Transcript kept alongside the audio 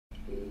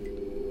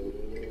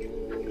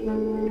Here's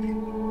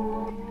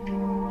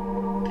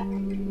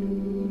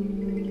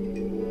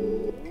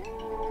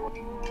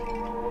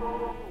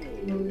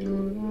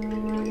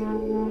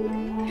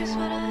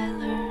what I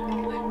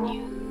learned when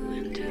you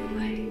went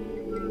away.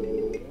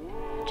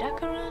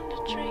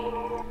 Jacaranda tree,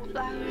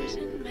 flowers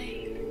in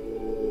May.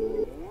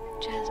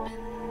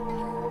 Jasmine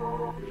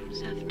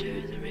blooms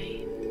after the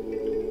rain.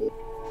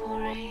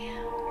 4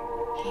 a.m.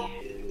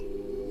 here,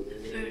 the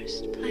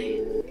first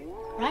plane.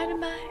 Ride a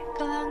bike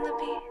along the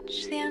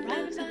beach, the end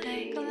of the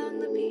day. Along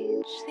the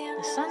beach,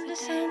 the sun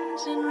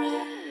descends in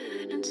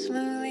red and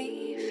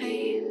slowly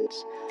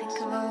fades. Think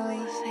of all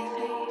the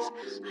things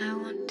I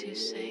want to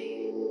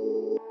say.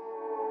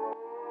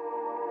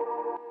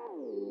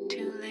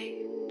 Too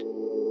late.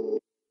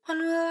 When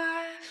will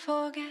I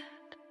forget?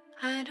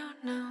 I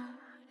don't know.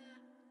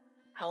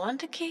 I want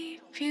to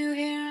keep you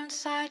here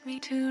inside me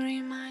to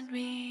remind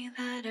me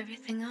that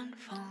everything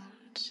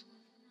unfolds.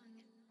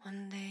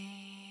 One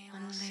day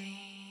we'll see.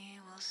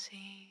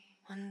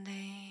 One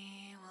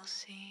day we'll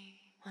see.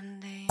 One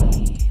day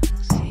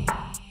we'll see.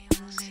 One day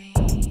we'll see.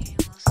 One day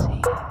we'll see.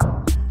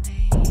 One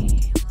day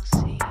we'll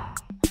see.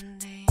 One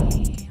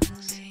day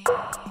we'll see.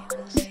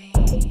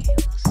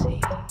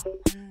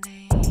 One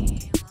day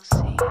we'll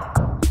see.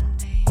 One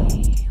day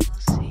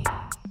we'll see.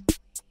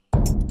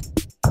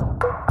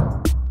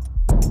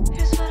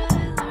 Here's what I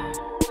learned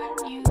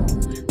when you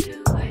went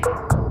away.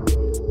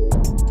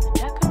 The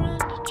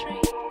jacaranda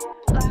tree,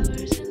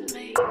 flowers in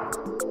May.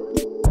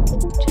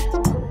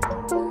 Jasmine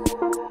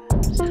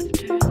blooms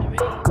after the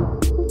rain.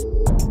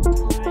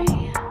 4 a.m.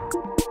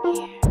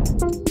 here,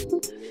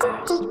 the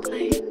first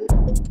plane.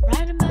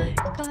 Ride a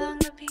bike along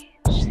the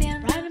beach, the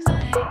end of the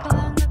day.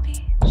 Along the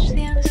beach,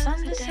 the end of the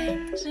sun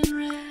descends in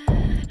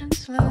red and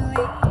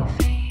slowly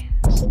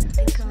fades.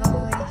 Think of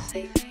all the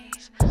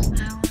things I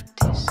want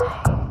to say.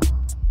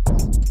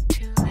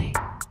 Too late.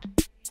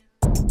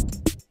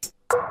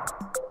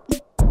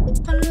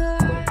 When will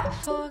I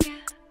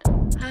forget?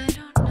 I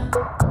don't know.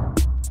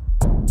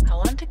 I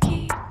want to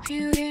keep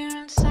you here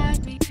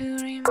inside me to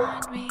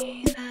remind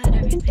me that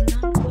everything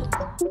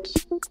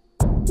unfolds.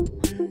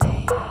 One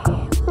day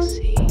we'll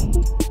see.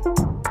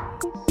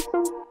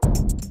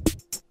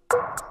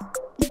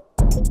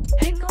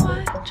 Hang a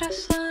white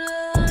dress on a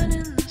line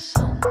in the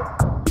sun.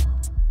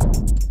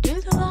 Do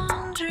the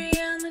laundry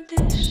and the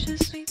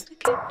dishes, sweep the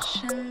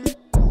kitchen.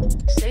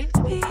 Save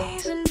the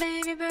bees and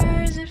baby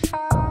birds that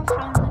fall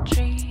from the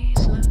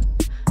trees.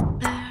 Look,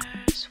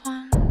 there's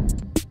one.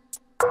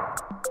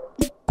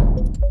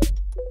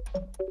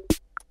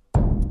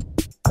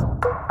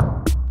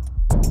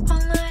 All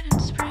night in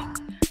spring,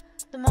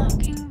 the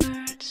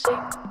mockingbird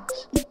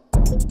sings.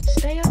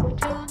 Stay up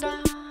till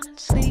dawn and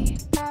sleep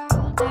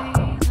all day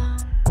long.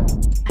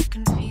 I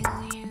can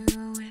feel you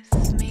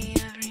with me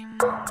every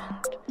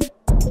moment,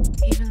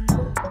 even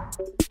though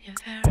you're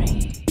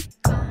very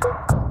gone.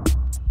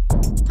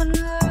 When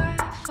will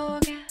I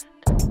forget?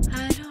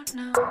 I don't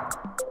know.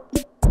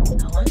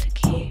 I want to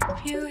keep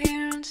you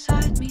here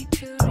inside me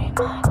to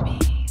remind me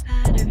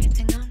that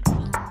everything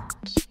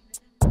unfolds.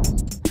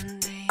 One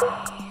day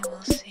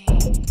we'll see.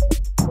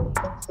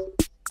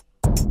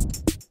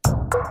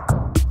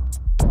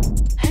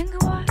 Hang a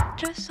white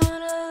dress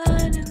on a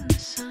line in the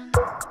sun.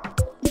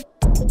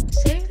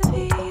 Save the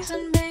bees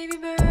and baby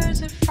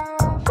birds that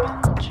fall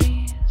from the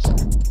trees.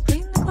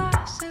 Clean the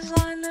glasses,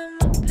 line them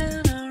up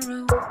in a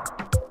row.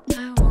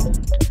 I won't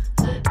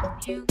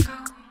let you go.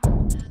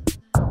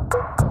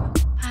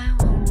 I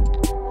won't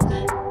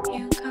let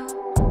you go.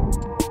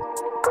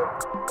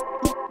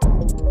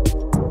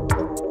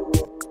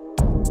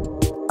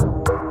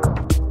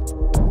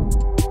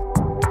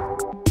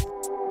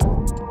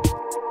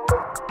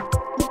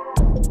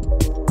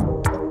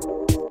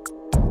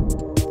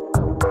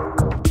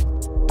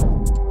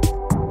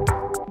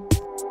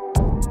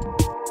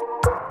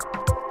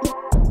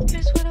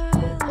 Here's what I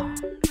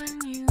learned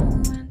when you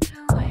went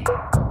away.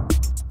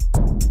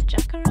 The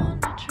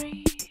jacaranda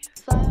tree,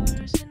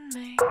 flowers in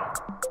May.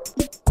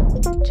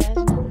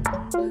 Jasmine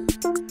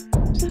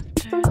blooms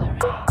after the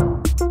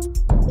rain.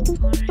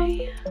 4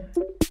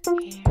 a.m.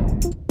 here,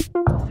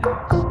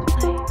 first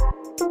plane.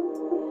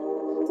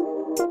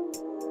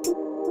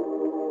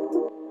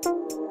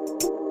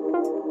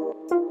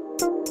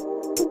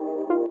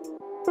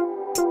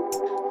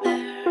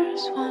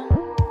 There's one.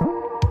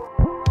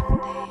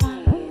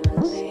 One day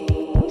we'll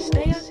see.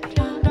 Stay up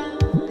till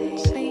dawn,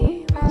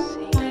 sleep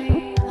all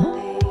day long. One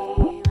day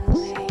we'll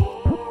see.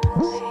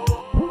 One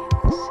day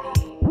we'll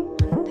see.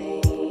 One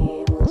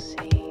day we'll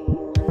see.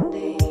 One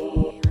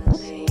day we'll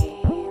see.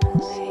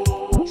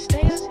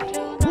 Stay up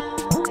till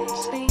dawn,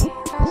 sleep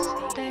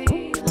all day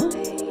long. One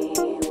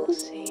day we'll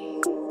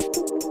see.